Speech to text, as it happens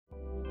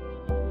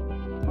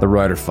The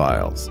Writer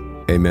Files,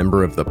 a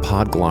member of the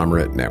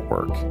Podglomerate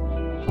Network.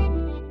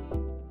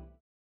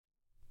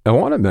 I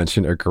want to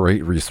mention a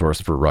great resource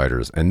for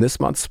writers, and this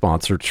month's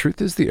sponsor,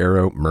 Truth is the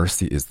Arrow,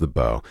 Mercy is the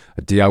Bow,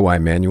 a DIY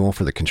manual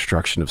for the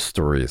construction of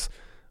stories.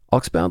 I'll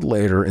expound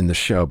later in the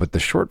show, but the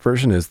short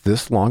version is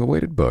this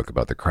long-awaited book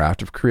about the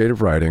craft of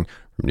creative writing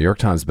from New York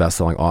Times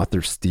bestselling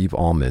author Steve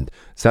Almond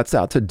sets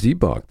out to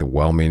debunk the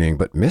well-meaning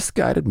but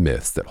misguided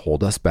myths that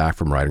hold us back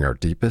from writing our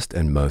deepest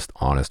and most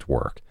honest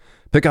work.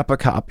 Pick up a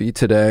copy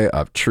today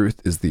of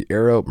Truth is the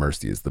Arrow,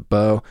 Mercy is the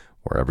Bow,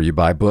 wherever you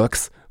buy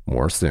books.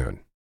 More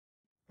soon.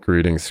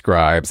 Greetings,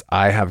 scribes.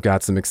 I have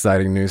got some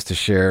exciting news to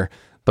share.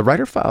 The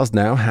Writer Files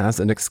now has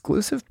an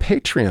exclusive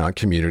Patreon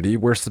community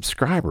where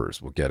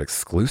subscribers will get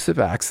exclusive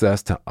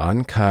access to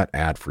uncut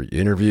ad-free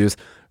interviews,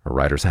 a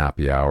writer's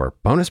happy hour,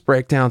 bonus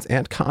breakdowns,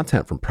 and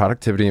content from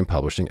productivity and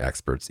publishing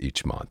experts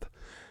each month.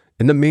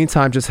 In the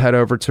meantime, just head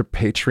over to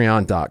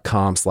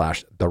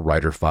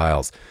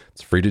patreon.com/thewriterfiles.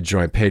 It's free to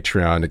join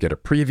Patreon to get a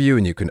preview,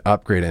 and you can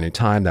upgrade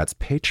anytime. That's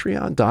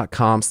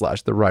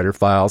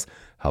patreon.com/thewriterfiles.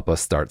 Help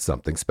us start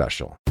something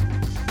special.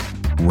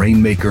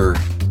 Rainmaker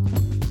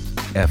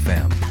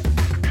FM.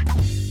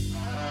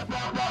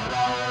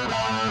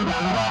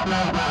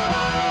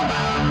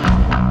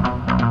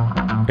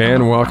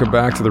 And welcome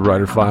back to the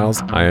Writer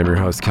Files. I am your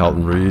host,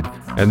 Kelton Reed.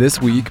 And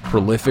this week,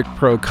 prolific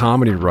pro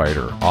comedy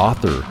writer,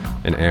 author,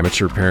 and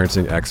amateur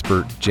parenting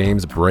expert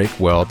James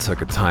Breakwell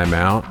took a time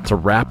out to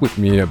rap with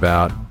me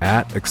about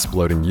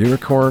 @Exploding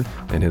Unicorn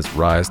and his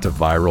rise to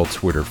viral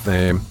Twitter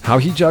fame, how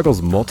he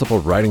juggles multiple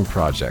writing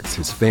projects,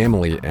 his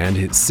family, and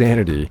his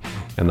sanity,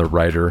 and the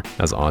writer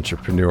as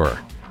entrepreneur.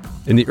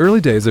 In the early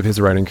days of his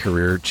writing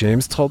career,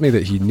 James told me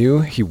that he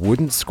knew he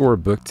wouldn't score a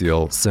book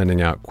deal sending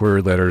out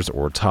query letters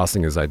or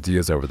tossing his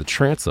ideas over the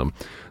transom,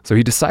 so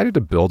he decided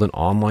to build an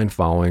online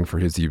following for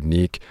his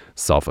unique,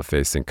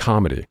 self-effacing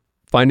comedy.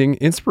 Finding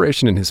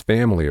inspiration in his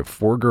family of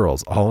 4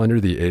 girls, all under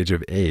the age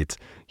of 8,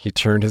 he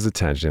turned his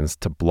attentions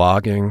to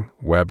blogging,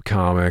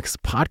 webcomics,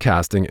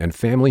 podcasting, and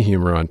family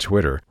humor on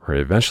Twitter, where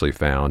he eventually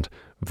found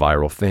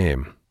viral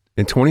fame.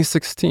 In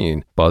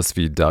 2016,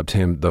 BuzzFeed dubbed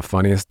him the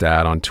funniest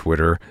dad on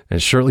Twitter,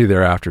 and shortly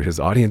thereafter, his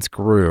audience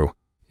grew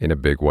in a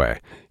big way.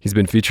 He's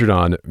been featured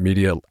on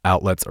media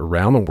outlets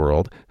around the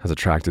world, has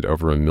attracted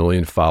over 1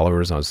 million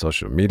followers on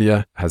social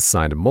media, has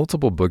signed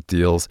multiple book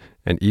deals,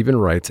 and even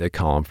writes a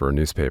column for a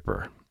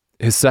newspaper.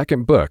 His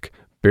second book,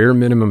 Bare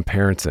Minimum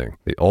Parenting,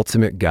 The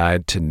Ultimate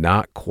Guide to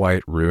Not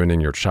Quite Ruining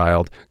Your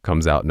Child,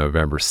 comes out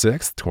November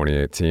 6th,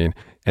 2018,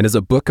 and is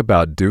a book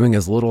about doing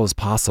as little as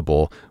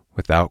possible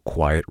without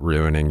quite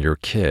ruining your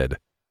kid.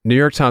 New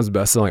York Times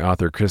bestselling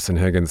author Kristen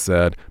Higgins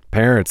said,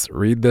 "Parents,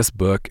 read this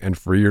book and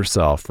free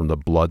yourself from the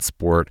blood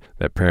sport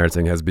that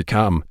parenting has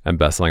become." And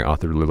bestselling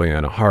author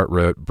Liliana Hart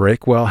wrote,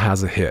 "Breakwell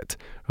has a hit,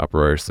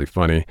 uproariously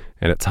funny,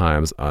 and at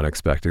times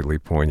unexpectedly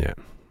poignant."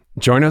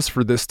 Join us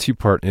for this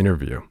 2-part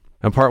interview.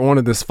 In part 1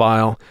 of this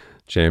file,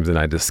 James and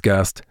I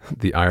discussed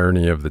the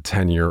irony of the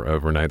 10-year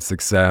overnight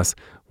success,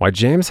 why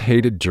James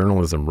hated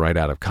journalism right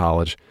out of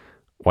college,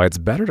 why it's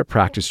better to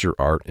practice your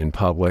art in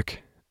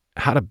public,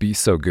 how to be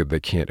so good they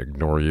can't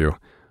ignore you,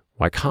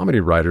 why comedy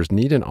writers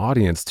need an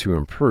audience to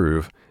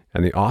improve,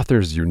 and the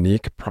author's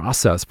unique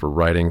process for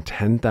writing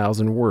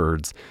 10,000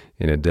 words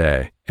in a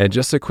day. And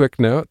just a quick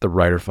note, The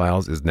Writer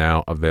Files is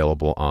now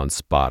available on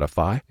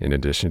Spotify, in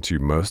addition to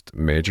most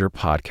major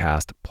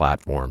podcast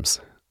platforms.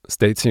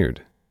 Stay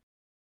tuned.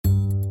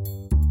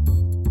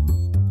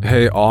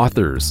 Hey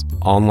authors,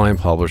 online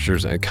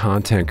publishers, and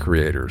content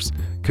creators,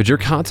 could your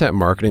content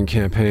marketing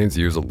campaigns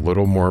use a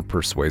little more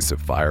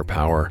persuasive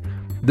firepower?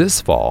 This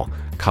fall,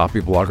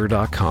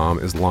 Copyblogger.com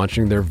is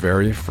launching their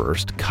very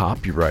first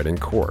copywriting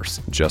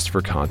course just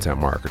for content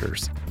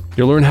marketers.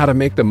 You'll learn how to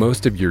make the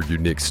most of your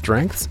unique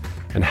strengths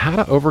and how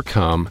to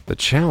overcome the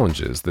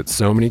challenges that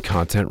so many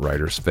content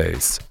writers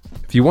face.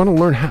 If you want to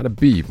learn how to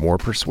be more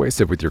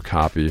persuasive with your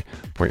copy,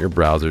 point your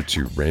browser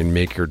to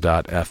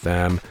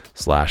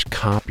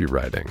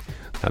rainmaker.fm/copywriting.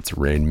 That's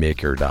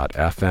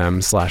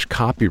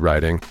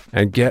rainmaker.fm/copywriting,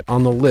 and get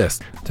on the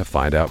list to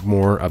find out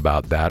more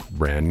about that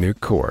brand new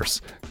course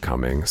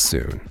coming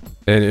soon.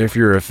 And if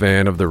you're a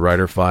fan of the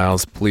Writer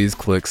Files, please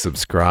click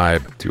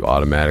subscribe to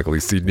automatically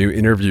see new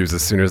interviews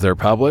as soon as they're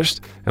published,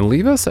 and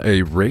leave us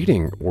a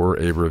rating or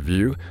a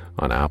review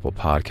on Apple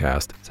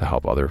Podcast to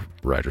help other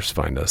writers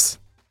find us.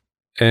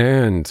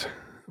 And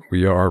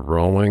we are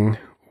rolling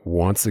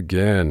once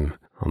again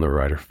on the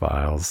Writer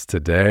Files.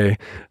 Today,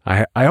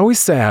 I always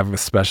say I have a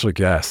special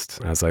guest.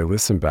 As I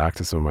listen back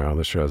to some of my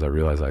other shows, I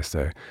realize I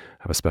say I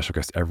have a special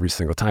guest every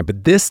single time.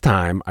 But this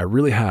time, I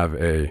really have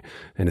an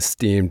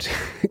esteemed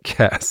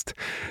guest.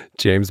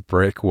 James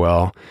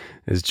Breakwell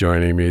is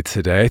joining me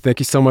today. Thank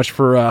you so much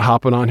for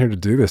hopping on here to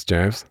do this,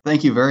 James.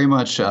 Thank you very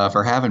much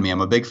for having me.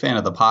 I'm a big fan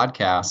of the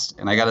podcast,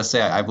 and I got to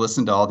say, I've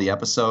listened to all the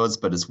episodes,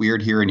 but it's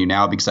weird hearing you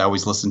now because I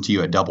always listen to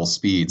you at double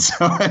speed,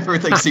 so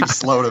everything seems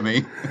slow to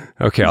me.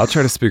 Okay, I'll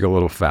try to speak a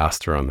little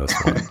faster on this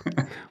one.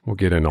 We'll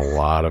get in a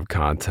lot of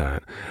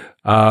content.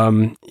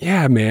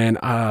 Yeah, man.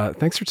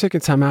 Thanks for taking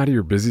time out of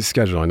your busy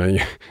schedule. I know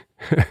you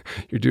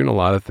You're doing a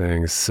lot of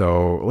things.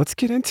 So let's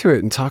get into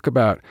it and talk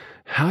about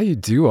how you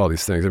do all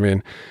these things. I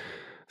mean,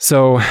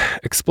 so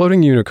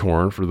Exploding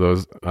Unicorn, for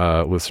those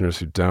listeners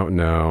who don't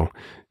know,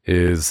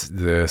 is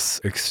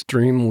this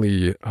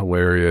extremely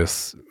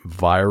hilarious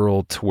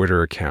viral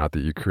Twitter account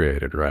that you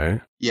created,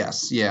 right?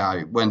 Yes, yeah,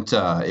 it went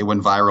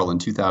viral in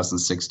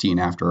 2016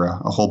 after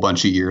a whole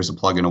bunch of years of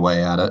plugging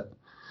away at it.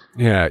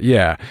 Yeah,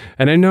 yeah.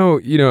 And I know,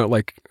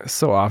 like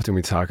so often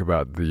we talk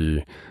about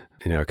the,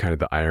 kind of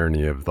the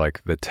irony of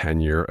like the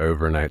 10-year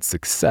overnight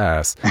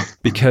success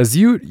because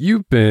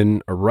you've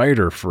been a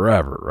writer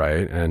forever,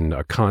 right? And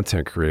a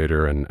content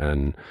creator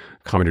and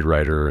comedy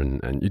writer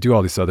and you do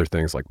all these other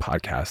things like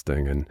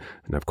podcasting and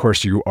of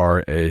course you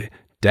are a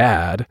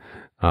dad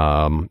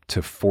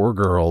to 4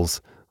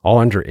 girls, all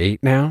under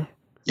 8 now.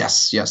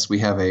 Yes, we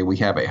have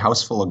a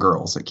house full of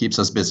girls. It keeps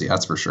us busy,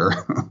 that's for sure.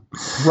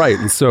 Right.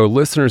 And so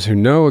listeners who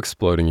know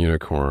Exploding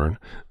Unicorn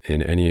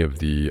in any of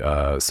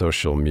the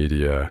social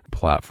media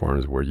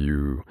platforms where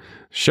you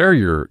share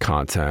your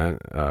content,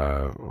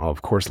 I'll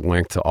of course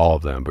link to all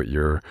of them, but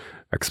you're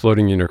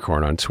Exploding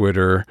Unicorn on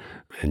Twitter,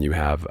 and you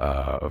have,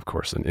 of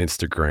course, an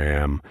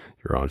Instagram,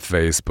 you're on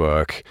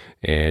Facebook,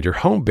 and your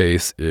home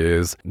base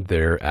is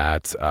there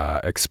at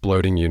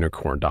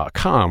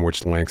explodingunicorn.com,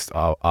 which links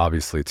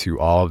obviously to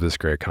all of this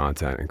great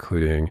content,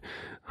 including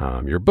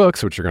your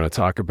books, which you're going to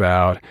talk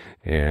about,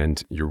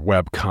 and your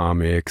web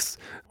comics,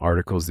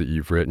 articles that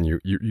you've written.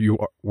 You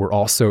were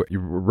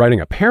writing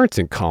a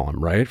parenting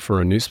column, right,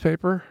 for a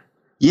newspaper?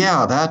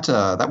 Yeah,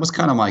 that was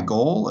kind of my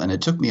goal, and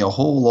it took me a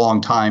whole long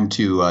time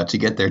to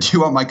get there. Do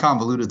you want my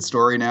convoluted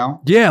story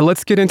now? Yeah,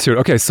 let's get into it.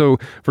 Okay, so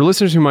for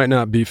listeners who might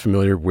not be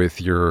familiar with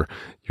your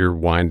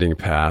winding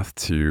path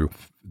to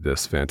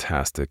this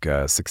fantastic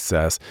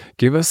success,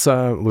 give us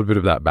a little bit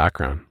of that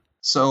background.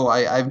 So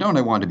I've known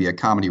I wanted to be a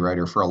comedy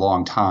writer for a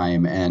long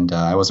time, and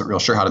I wasn't real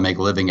sure how to make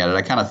a living at it.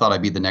 I kind of thought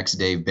I'd be the next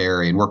Dave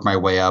Barry and work my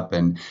way up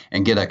and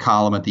get a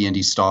column at the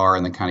Indy Star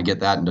and then kind of get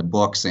that into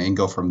books and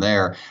go from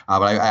there.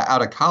 But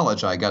out of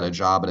college, I got a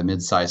job at a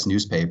mid-sized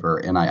newspaper,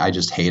 and I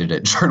just hated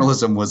it.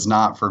 Journalism was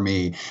not for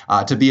me.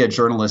 To be a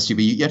journalist,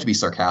 you have to be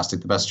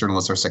sarcastic. The best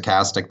journalists are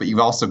sarcastic, but you've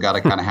also got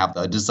to kind of have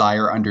the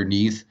desire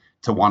underneath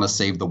to want to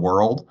save the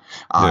world.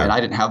 And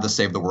I didn't have the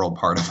save the world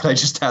part of it. I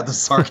just had the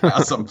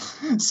sarcasm.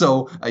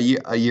 So a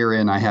year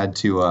in, I had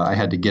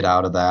to get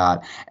out of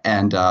that.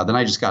 And then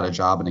I just got a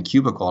job in a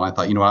cubicle, and I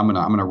thought, I'm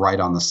gonna write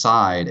on the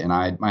side. And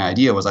my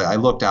idea was I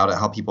looked out at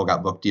how people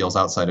got book deals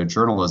outside of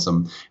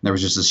journalism, and there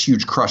was just this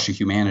huge crush of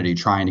humanity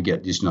trying to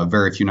get just a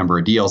very few number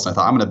of deals. And I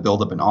thought, I'm going to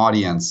build up an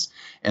audience,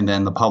 and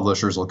then the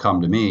publishers will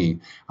come to me.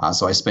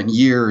 So I spent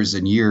years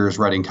and years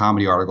writing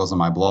comedy articles on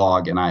my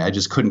blog, and I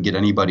just couldn't get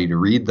anybody to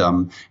read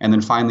them. And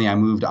then finally, I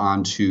moved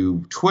on to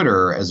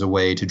Twitter as a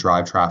way to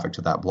drive traffic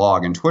to that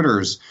blog. And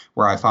Twitter's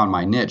where I found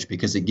my niche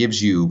because it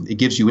gives you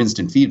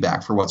instant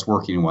feedback for what's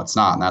working and what's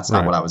not. And that's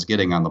not what I was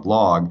getting on the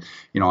blog.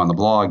 On the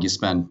blog, you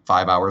spend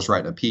 5 hours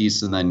writing a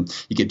piece, and then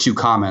you get 2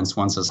 comments.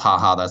 One says,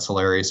 "Ha, that's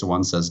hilarious," and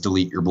one says,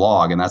 "Delete your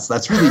blog." And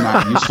that's really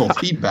not useful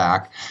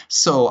feedback.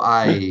 So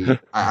I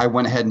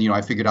went ahead and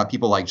I figured out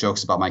people like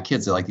jokes about my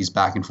kids. They like these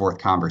back and forth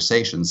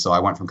conversations. So I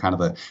went from kind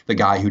of the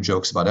guy who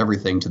jokes about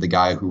everything to the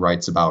guy who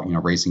writes about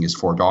raising his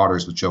 4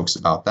 daughters with jokes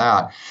about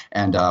that.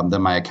 And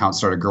then my account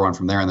started growing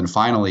from there. And then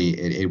finally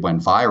it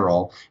went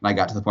viral, and I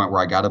got to the point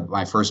where I got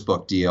my first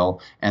book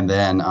deal. And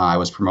then I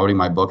was promoting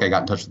my book. I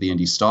got in touch with the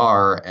Indy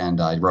Star,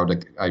 and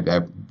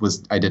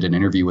I did an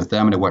interview with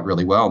them, and it went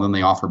really well. And then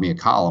they offered me a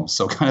column.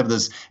 So kind of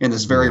in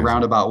this very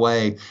roundabout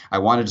way, I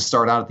wanted to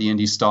start out at the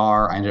Indy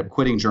Star. I ended up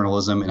quitting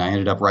journalism, and I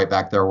ended up right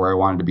back there where I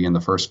wanted to be in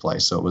the first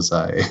place. So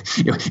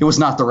it was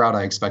not the route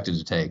I expected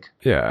to take.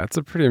 Yeah, it's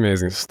a pretty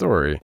amazing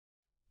story.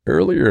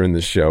 Earlier in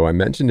the show, I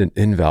mentioned an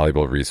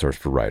invaluable resource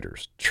for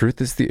writers. Truth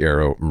is the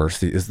Arrow,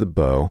 Mercy is the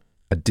Bow,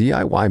 a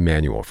DIY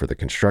manual for the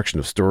construction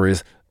of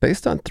stories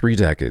based on 3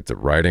 decades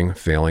of writing,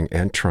 failing,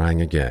 and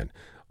trying again.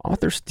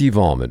 Author Steve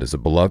Almond is a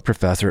beloved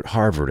professor at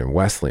Harvard and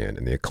Wesleyan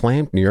and the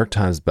acclaimed New York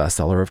Times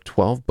bestseller of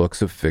 12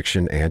 books of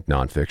fiction and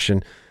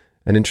nonfiction.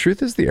 And in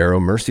Truth is the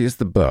Arrow, Mercy is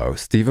the Bow,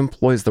 Steve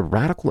employs the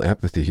radical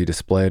empathy he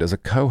displayed as a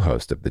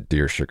co-host of the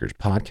Dear Sugars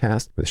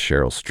podcast with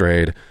Cheryl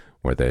Strayed,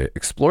 where they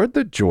explored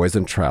the joys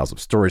and trials of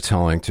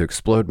storytelling to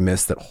explode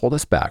myths that hold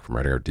us back from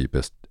writing our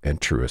deepest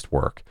and truest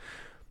work.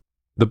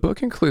 The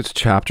book includes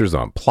chapters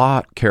on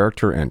plot,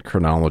 character, and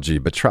chronology,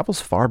 but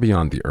travels far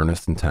beyond the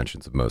earnest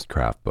intentions of most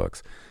craft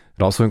books.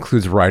 It also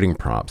includes writing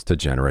prompts to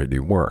generate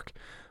new work.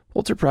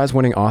 Pulitzer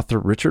Prize-winning author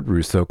Richard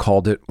Russo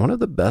called it one of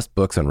the best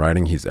books on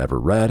writing he's ever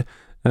read,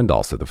 and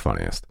also the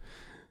funniest.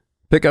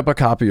 Pick up a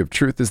copy of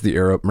Truth is the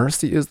Arrow,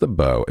 Mercy is the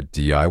Bow, a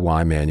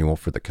DIY manual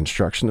for the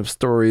construction of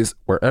stories,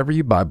 wherever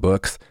you buy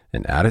books,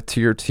 and add it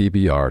to your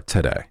TBR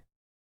today.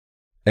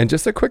 And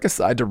just a quick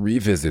aside to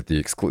revisit the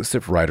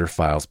exclusive Writer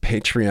Files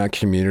Patreon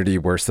community,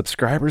 where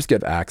subscribers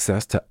get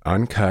access to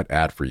uncut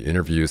ad-free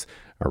interviews,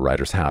 a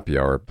writer's happy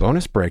hour,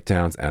 bonus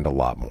breakdowns, and a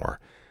lot more.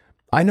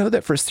 I know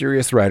that for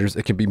serious writers,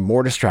 it can be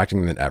more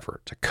distracting than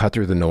ever to cut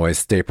through the noise,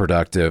 stay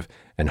productive,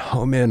 and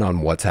home in on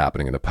what's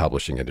happening in the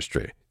publishing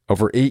industry.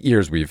 Over 8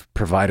 years, we've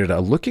provided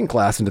a looking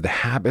glass into the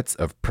habits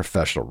of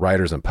professional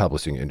writers and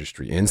publishing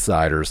industry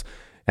insiders.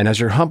 And as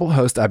your humble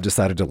host, I've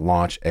decided to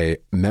launch a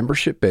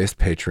membership-based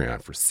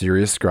Patreon for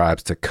serious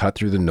scribes to cut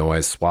through the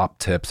noise, swap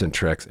tips and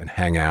tricks, and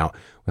hang out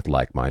with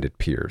like-minded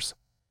peers.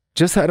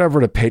 Just head over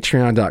to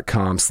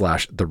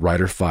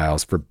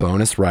patreon.com/thewriterfiles for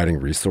bonus writing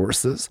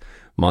resources,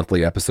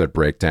 monthly episode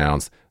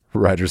breakdowns,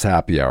 Writers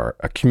Happy Hour,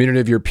 a community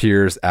of your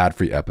peers,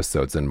 ad-free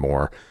episodes, and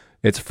more.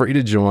 It's free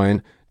to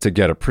join, to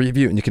get a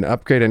preview, and you can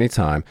upgrade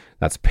anytime.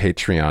 That's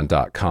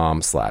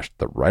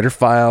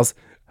patreon.com/thewriterfiles.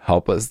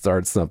 Help us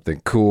start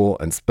something cool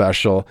and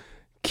special.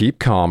 Keep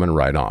calm and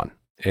write on.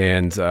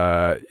 And,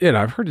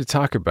 I've heard you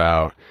talk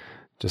about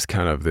just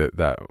kind of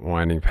that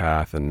winding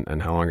path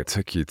and how long it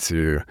took you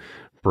to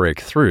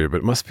break through, but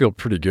it must feel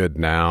pretty good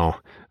now,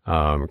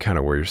 kind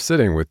of where you're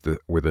sitting with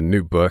a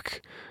new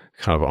book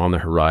kind of on the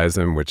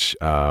horizon, which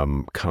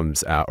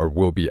comes out or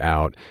will be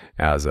out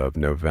as of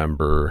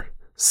November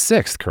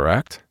 6th,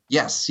 correct?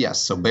 Yes.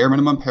 So Bare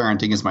Minimum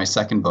Parenting is my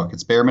second book.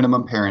 It's Bare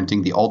Minimum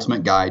Parenting, the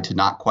ultimate guide to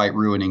not quite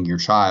ruining your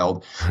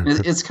child. And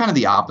it's kind of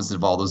the opposite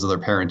of all those other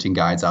parenting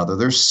guides out there.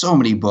 There's so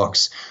many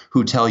books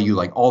who tell you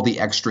like all the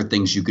extra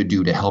things you could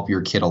do to help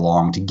your kid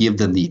along, to give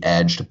them the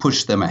edge, to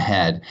push them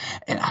ahead.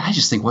 And I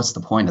just think, what's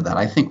the point of that?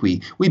 I think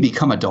we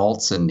become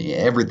adults and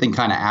everything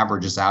kind of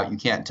averages out. You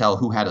can't tell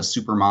who had a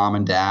super mom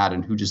and dad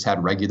and who just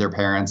had regular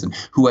parents and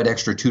who had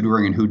extra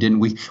tutoring and who didn't.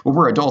 When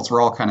we're adults,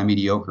 we're all kind of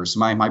mediocre. So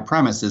my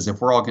premise is,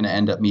 if we're all going to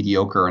end up mediocre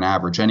and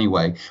average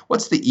anyway,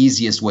 what's the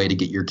easiest way to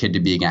get your kid to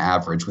being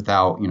average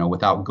without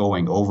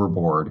going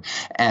overboard?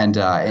 And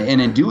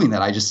in doing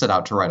that, I just set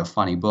out to write a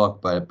funny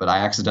book, but I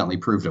accidentally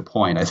proved a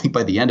point. I think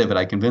by the end of it,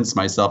 I convinced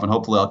myself, and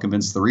hopefully I'll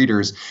convince the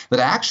readers, that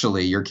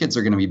actually your kids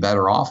are going to be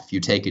better off if you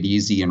take it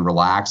easy and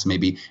relax,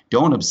 maybe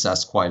don't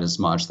obsess quite as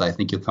much. That I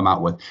think you'll come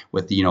out with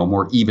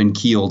more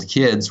even-keeled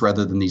kids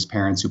rather than these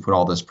parents who put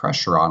all this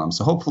pressure on them.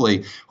 So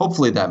hopefully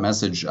that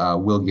message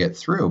will get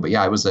through. But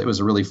yeah, it was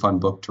a really fun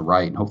book to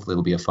write, and hopefully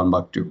it'll be a fun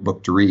book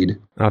to read.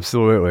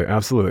 Absolutely.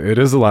 It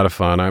is a lot of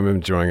fun. I'm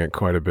enjoying it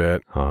quite a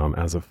bit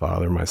as a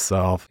father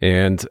myself.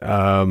 And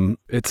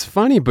it's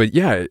funny, but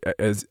yeah,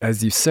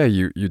 as you say,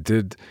 you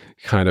did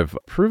kind of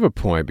prove a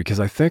point, because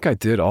I think I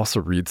did also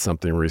read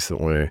something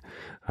recently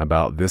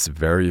about this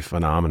very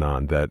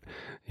phenomenon that,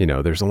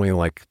 there's only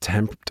like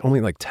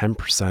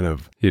 10%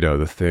 of,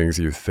 the things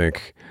you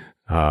think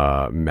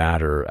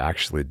matter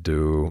actually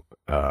do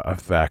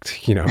affect,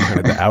 kind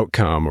of the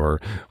outcome or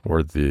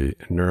the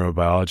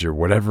neurobiology or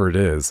whatever it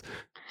is.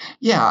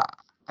 Yeah.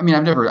 I mean,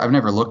 I've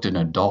never looked at an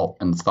adult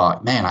and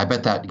thought, man, I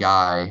bet that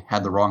guy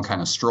had the wrong kind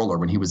of stroller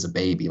when he was a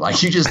baby. Like,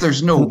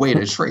 there's no way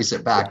to trace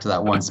it back to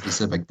that one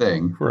specific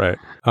thing. Right.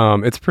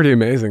 It's pretty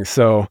amazing.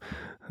 So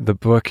the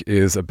book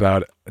is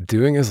about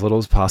doing as little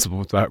as possible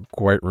without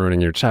quite ruining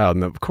your child.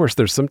 And of course,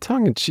 there's some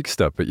tongue-in-cheek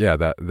stuff, but yeah,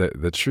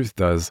 the truth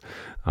does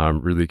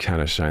really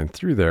kind of shine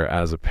through there.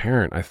 As a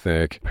parent, I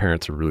think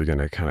parents are really going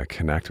to kind of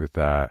connect with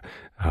that.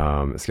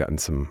 It's gotten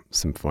some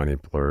funny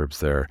blurbs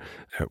there.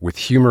 With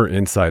humor,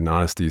 insight, and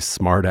honesty,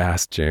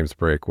 smart-ass James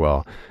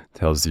Breakwell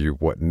tells you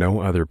what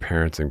no other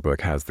parenting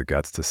book has the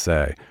guts to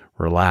say.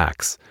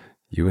 Relax.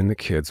 You and the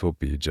kids will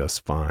be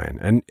just fine.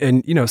 And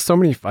so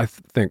many, I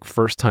think,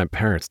 first-time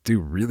parents do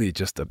really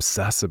just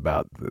obsess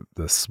about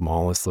the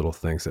smallest little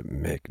things that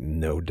make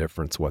no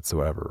difference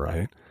whatsoever,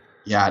 right?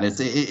 Yeah, and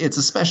it's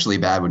especially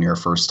bad when you're a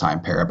first-time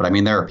parent. But I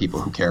mean, there are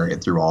people who carry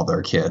it through all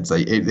their kids.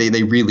 They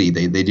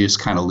just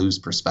kind of lose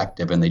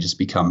perspective, and they just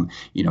become,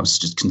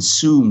 just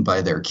consumed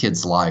by their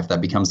kid's life.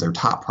 That becomes their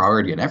top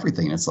priority and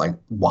everything. And it's like,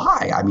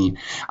 why? I mean,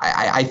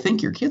 I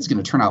think your kid's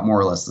going to turn out more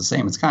or less the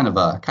same. It's kind of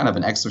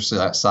an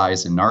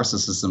exercise in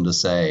narcissism to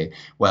say,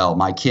 well,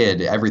 my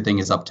kid, everything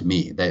is up to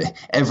me. That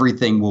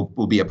everything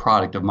will be a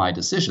product of my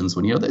decisions.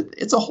 When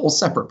it's a whole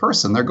separate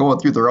person. They're going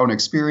through their own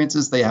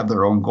experiences. They have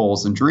their own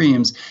goals and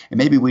dreams. And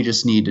maybe we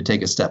just need to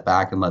take a step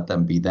back and let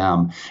them be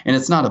them. And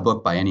it's not a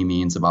book by any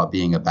means about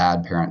being a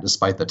bad parent,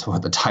 despite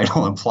what the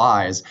title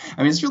implies.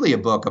 I mean, it's really a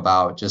book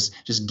about just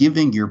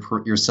giving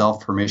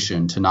yourself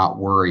permission to not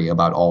worry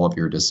about all of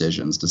your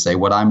decisions, to say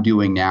what I'm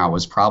doing now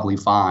is probably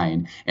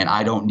fine, and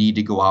I don't need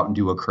to go out and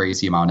do a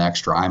crazy amount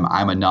extra.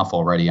 I'm enough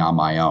already on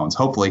my own. So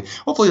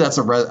hopefully that's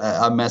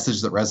a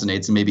message that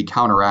resonates and maybe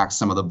counteracts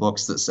some of the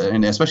books that say,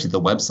 and especially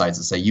the websites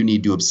that say you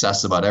need to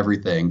obsess about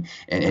everything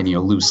and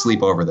lose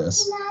sleep over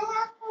this.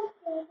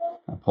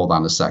 Hold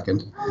on a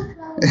second.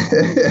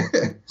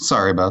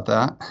 Sorry about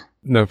that.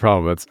 No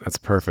problem. That's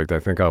perfect. I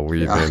think I'll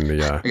leave in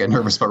the. I get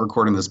nervous about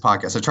recording this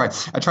podcast.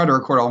 I try to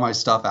record all my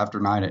stuff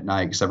after 9 at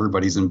night because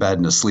everybody's in bed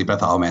and asleep. I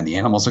thought, oh man, the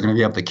animals are going to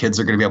be up, the kids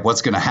are going to be up.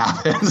 What's going to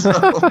happen? So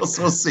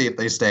we'll see if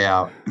they stay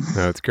out.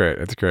 No, it's great.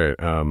 It's great.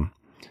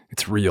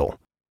 It's real.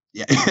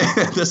 Yeah,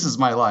 this is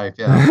my life.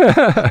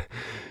 Yeah.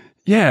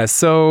 Yeah.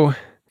 So,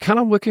 kind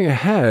of looking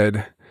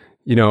ahead.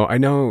 I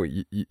know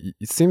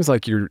it seems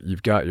like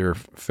you've got your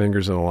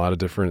fingers in a lot of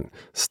different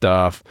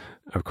stuff.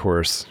 Of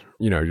course,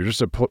 you're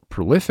just a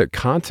prolific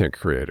content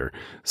creator.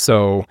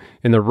 So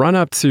in the run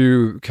up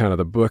to kind of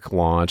the book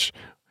launch,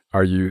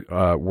 are you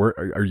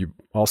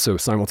also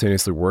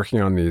simultaneously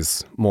working on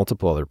these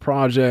multiple other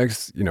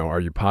projects? Are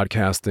you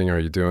podcasting? Are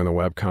you doing the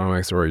web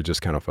comics, or are you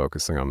just kind of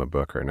focusing on the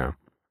book right now?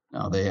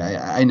 No,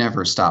 I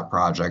never stop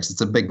projects. It's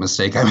a big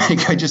mistake I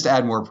make. I just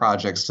add more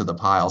projects to the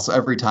pile. So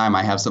every time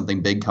I have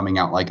something big coming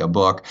out like a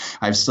book,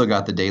 I've still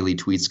got the daily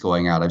tweets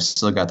going out. I've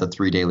still got the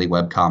 3 daily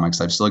web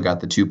comics. I've still got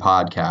the 2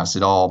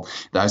 podcasts.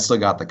 I've still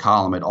got the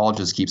column. It all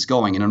just keeps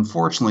going. And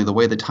unfortunately, the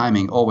way the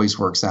timing always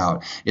works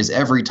out is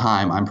every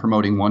time I'm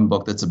promoting one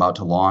book that's about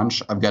to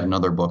launch, I've got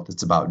another book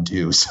that's about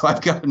due. So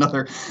I've got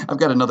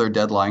another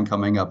deadline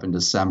coming up in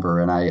December,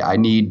 and I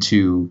need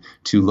to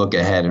look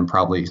ahead and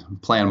probably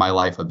plan my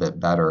life a bit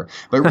better.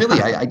 But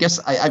really, I guess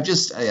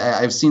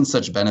I've seen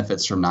such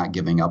benefits from not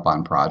giving up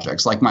on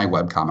projects, like my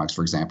webcomics,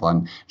 for example.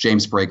 On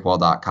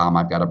jamesbreakwell.com,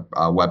 I've got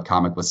a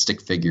webcomic with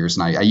stick figures,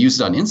 and I use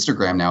it on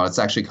Instagram now. It's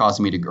actually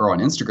causing me to grow on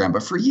Instagram.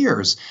 But for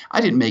years, I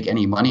didn't make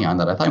any money on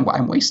that. I thought,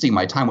 I'm wasting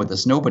my time with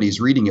this.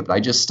 Nobody's reading it, but I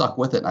just stuck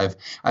with it. I've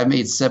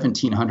made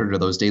 1,700 of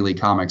those daily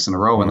comics in a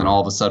row, and then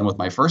all of a sudden, with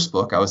my first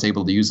book, I was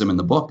able to use them in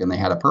the book, and they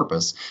had a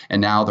purpose.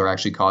 And now they're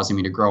actually causing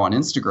me to grow on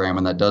Instagram,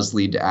 and that does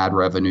lead to ad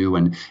revenue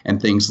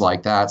and things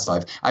like that. So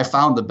I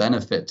found the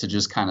benefit to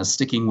just kind of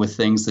sticking with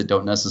things that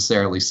don't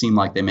necessarily seem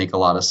like they make a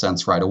lot of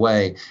sense right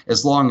away,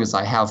 as long as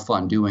I have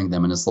fun doing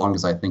them, and as long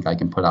as I think I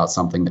can put out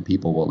something that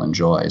people will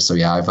enjoy. So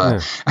yeah,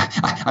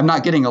 I'm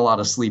not getting a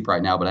lot of sleep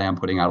right now, but I am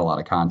putting out a lot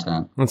of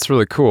content. That's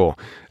really cool.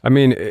 I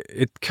mean,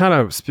 it kind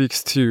of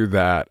speaks to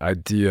that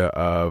idea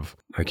of,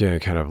 again,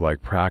 kind of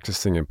like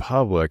practicing in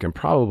public, and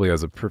probably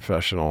as a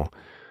professional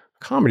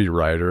comedy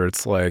writer,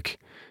 it's like,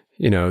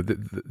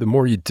 the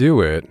more you do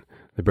it,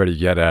 the better you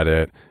get at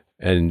it.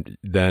 And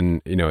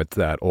then, it's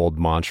that old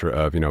mantra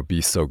of,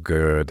 be so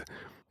good,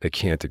 they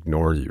can't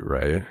ignore you,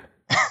 right?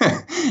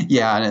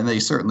 Yeah, and they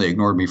certainly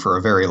ignored me for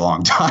a very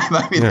long time.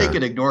 I mean, They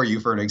could ignore you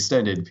for an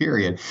extended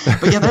period.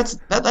 But yeah,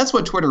 that's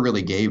what Twitter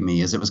really gave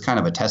me, is it was kind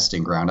of a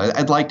testing ground.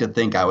 I'd like to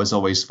think I was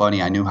always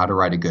funny. I knew how to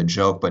write a good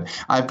joke, but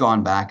I've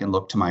gone back and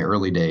looked to my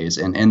early days,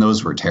 and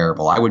those were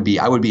terrible. I would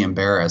be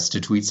embarrassed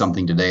to tweet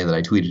something today that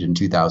I tweeted in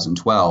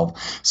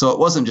 2012. So it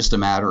wasn't just a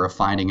matter of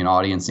finding an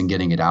audience and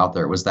getting it out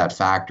there. It was that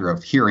factor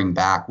of hearing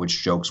back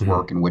which jokes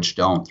work and which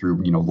don't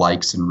through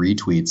likes and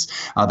retweets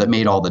that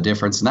made all the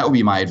difference. And that would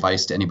be my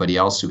advice to anybody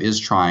else who is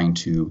trying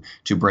to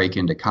break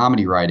into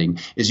comedy writing,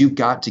 is you've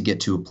got to get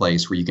to a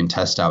place where you can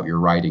test out your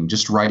writing.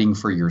 Just writing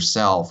for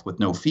yourself with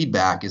no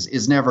feedback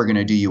is never going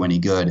to do you any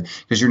good,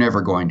 because you're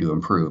never going to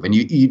improve. And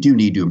you do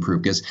need to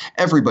improve, because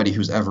everybody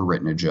who's ever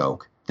written a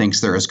joke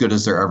thinks they're as good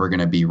as they're ever going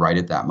to be right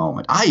at that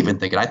moment. I even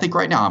think it. I think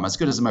right now I'm as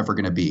good as I'm ever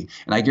going to be.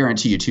 And I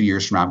guarantee you 2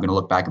 years from now, I'm going to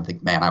look back and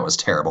think, man, I was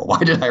terrible. Why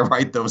did I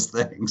write those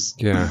things?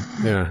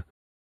 Yeah.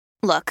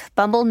 Look,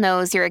 Bumble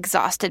knows you're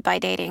exhausted by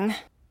dating.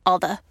 All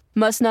the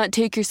must not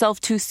take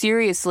yourself too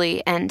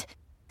seriously, and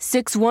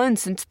 6'1"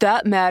 since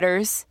that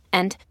matters.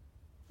 And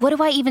what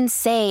do I even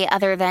say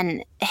other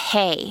than,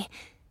 hey?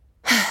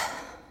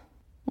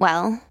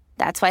 Well,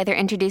 that's why they're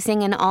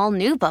introducing an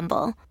all-new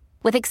Bumble,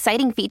 with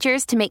exciting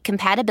features to make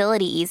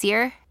compatibility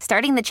easier,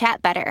 starting the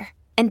chat better,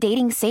 and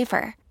dating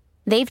safer.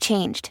 They've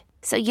changed,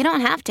 so you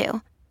don't have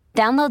to.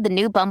 Download the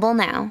new Bumble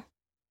now.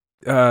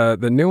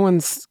 The new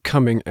one's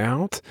coming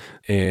out,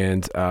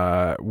 and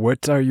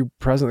what are you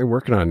presently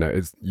working on?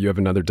 You have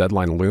another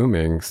deadline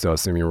looming, so I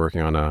assume you're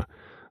working on a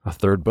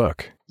third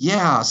book.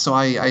 Yeah, so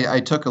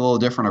I took a little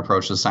different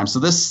approach this time. So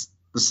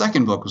the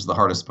second book was the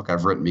hardest book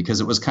I've written,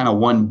 because it was kind of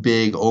one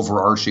big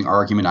overarching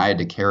argument I had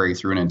to carry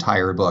through an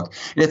entire book.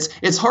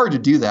 It's hard to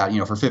do that,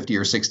 for 50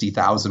 or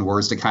 60,000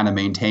 words, to kind of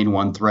maintain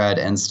one thread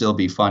and still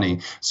be funny.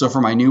 So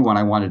for my new one,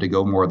 I wanted to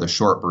go more the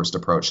short burst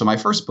approach. So my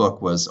first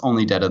book was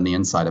Only Dead on the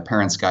Inside, A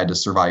Parent's Guide to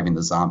Surviving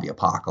the Zombie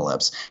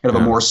Apocalypse. Kind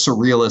of a more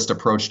surrealist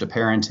approach to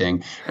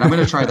parenting. And I'm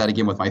going to try that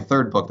again with my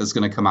third book that's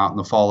going to come out in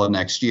the fall of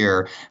next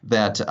year,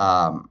 that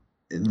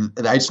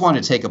I just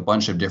wanted to take a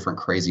bunch of different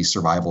crazy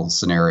survival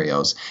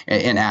scenarios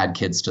and add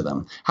kids to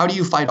them. How do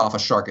you fight off a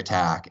shark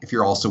attack if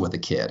you're also with a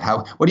kid?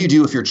 What do you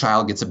do if your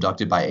child gets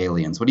abducted by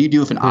aliens? What do you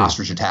do if an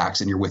ostrich attacks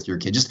and you're with your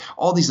kid? Just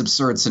all these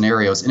absurd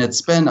scenarios. And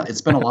it's been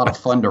a lot of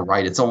fun to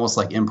write. It's almost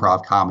like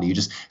improv comedy. You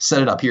just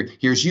set it up.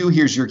 Here's you,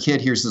 here's your kid,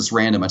 here's this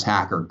random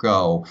attacker,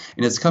 go.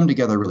 And it's come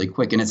together really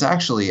quick. And it's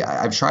actually,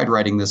 I've tried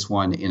writing this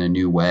one in a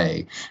new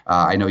way.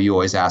 I know you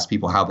always ask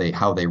people how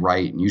they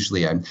write. And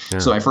usually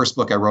so my first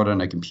book I wrote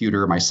on a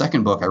computer. My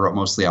second book I wrote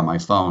mostly on my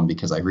phone,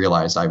 because I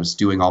realized I was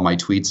doing all my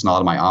tweets and all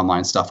of my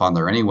online stuff on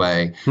there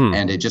anyway.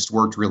 And it just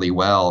worked really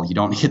well. You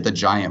don't hit the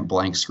giant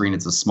blank screen.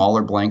 It's a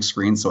smaller blank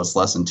screen, so it's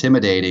less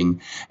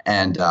intimidating.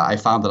 And I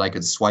found that I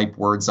could swipe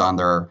words on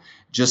there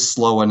just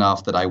slow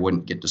enough that I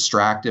wouldn't get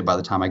distracted. By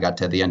the time I got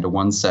to the end of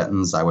one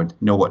sentence, I would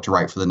know what to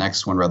write for the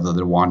next one, rather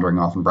than wandering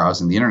off and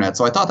browsing the internet.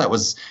 So I thought that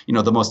was,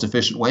 the most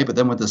efficient way. But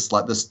then with this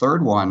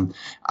third one,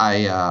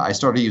 I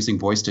started using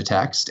voice to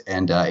text,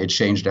 and it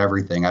changed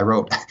everything. I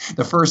wrote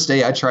the first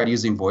day I tried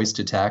using voice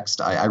to text,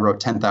 I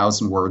wrote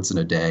 10,000 words in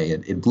a day.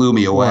 It blew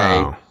me away.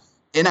 Wow.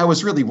 And I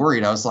was really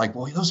worried. I was like,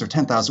 well, those are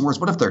 10,000 words.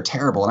 What if they're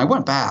terrible? And I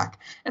went back,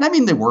 and I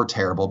mean, they were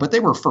terrible, but they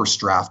were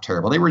first draft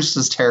terrible. They were just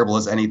as terrible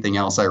as anything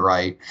else I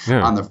write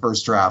on the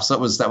first draft. So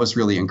that was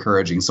really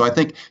encouraging. So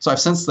I've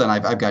since then,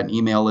 I've got an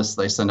email list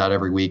that I send out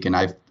every week. And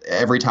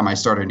every time I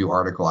start a new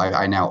article,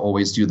 I now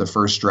always do the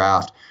first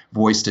draft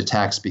voice to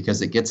text,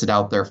 because it gets it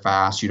out there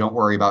fast. You don't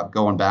worry about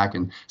going back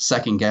and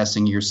second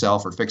guessing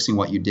yourself or fixing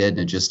what you did.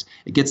 And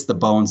it gets the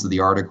bones of the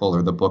article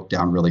or the book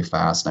down really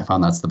fast. And I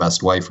found that's the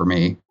best way for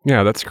me.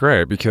 Yeah, that's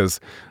great, because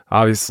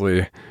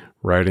obviously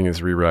writing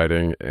is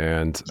rewriting,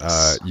 and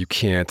you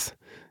can't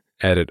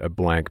edit a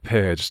blank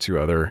page to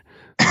other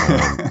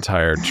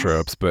tired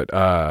tropes. But,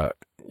 I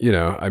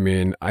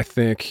mean, I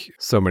think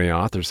so many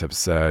authors have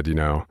said,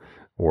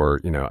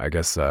 I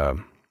guess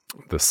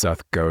the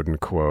Seth Godin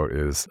quote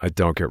is, I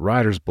don't get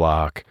writer's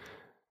block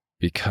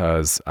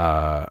because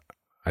I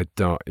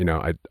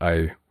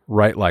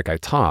write like I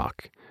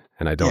talk,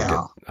 and I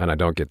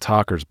don't get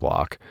talker's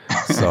block.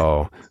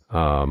 So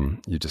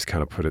you just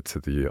kind of put it to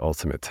the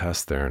ultimate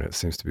test there, and it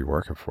seems to be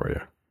working for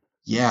you.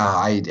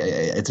 Yeah,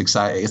 it's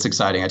exciting. It's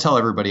exciting. I tell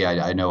everybody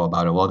I know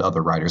about it. Well,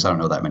 other writers, I don't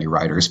know that many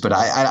writers, but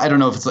I don't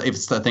know if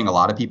it's the thing a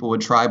lot of people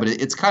would try. But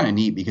it's kind of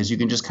neat, because you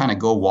can just kind of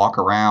go walk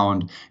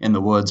around in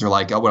the woods, or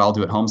like what I'll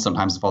do at home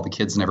sometimes if all the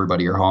kids and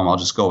everybody are home, I'll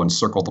just go and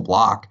circle the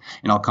block,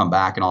 and I'll come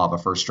back and I'll have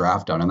a first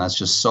draft done, and that's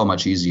just so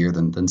much easier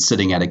than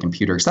sitting at a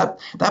computer. Because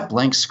that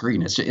blank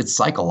screen, it's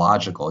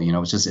psychological.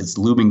 It's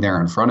looming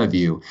there in front of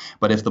you.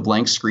 But if the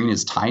blank screen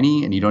is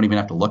tiny and you don't even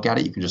have to look at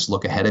it, you can just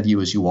look ahead of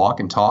you as you walk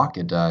and talk.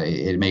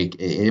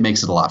 It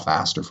makes it a lot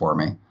faster for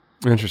me.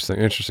 Interesting.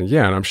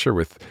 Yeah, and I'm sure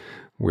with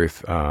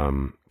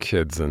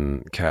kids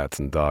and cats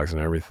and dogs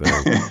and everything,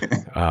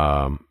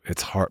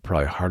 it's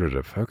probably harder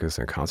to focus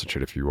and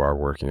concentrate if you are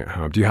working at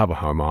home. Do you have a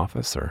home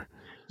office or?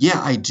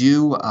 Yeah, I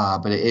do,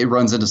 but it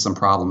runs into some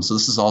problems. So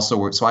this is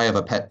also so I have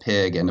a pet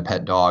pig and a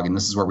pet dog, and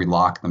this is where we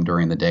lock them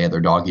during the day.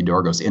 Their doggy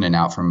door goes in and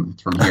out from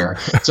here.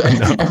 So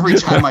every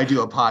time I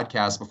do a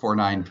podcast before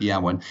 9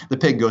 p.m., when the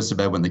pig goes to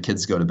bed, when the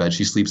kids go to bed,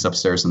 she sleeps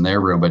upstairs in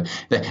their room. But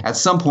at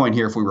some point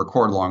here, if we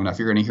record long enough,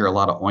 you're going to hear a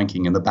lot of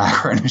oinking in the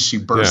background as she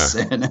bursts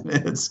in.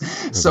 And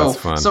so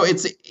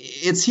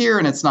it's here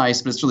and it's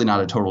nice, but it's really not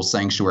a total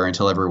sanctuary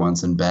until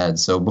everyone's in bed.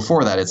 So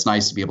before that, it's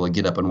nice to be able to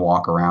get up and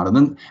walk around. And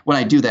then when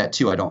I do that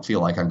too, I don't feel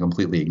like I'm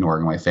completely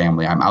ignoring my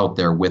family. I'm out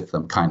there with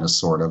them, kind of,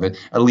 sort of. It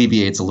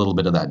alleviates a little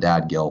bit of that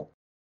dad guilt.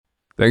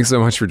 Thanks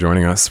so much for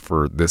joining us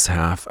for this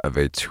half of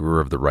a tour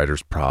of the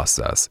writer's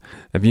process.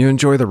 If you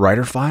enjoy the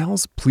Writer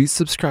Files, please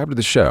subscribe to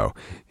the show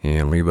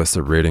and leave us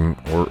a rating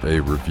or a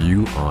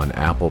review on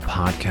Apple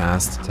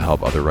Podcasts to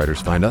help other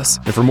writers find us.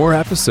 And for more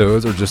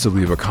episodes, or just to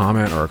leave a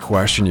comment or a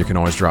question, you can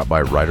always drop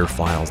by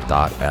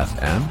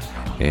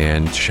writerfiles.fm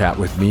and chat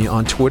with me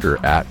on Twitter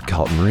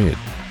 @CaltonReed.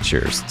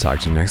 Cheers.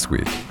 Talk to you next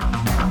week.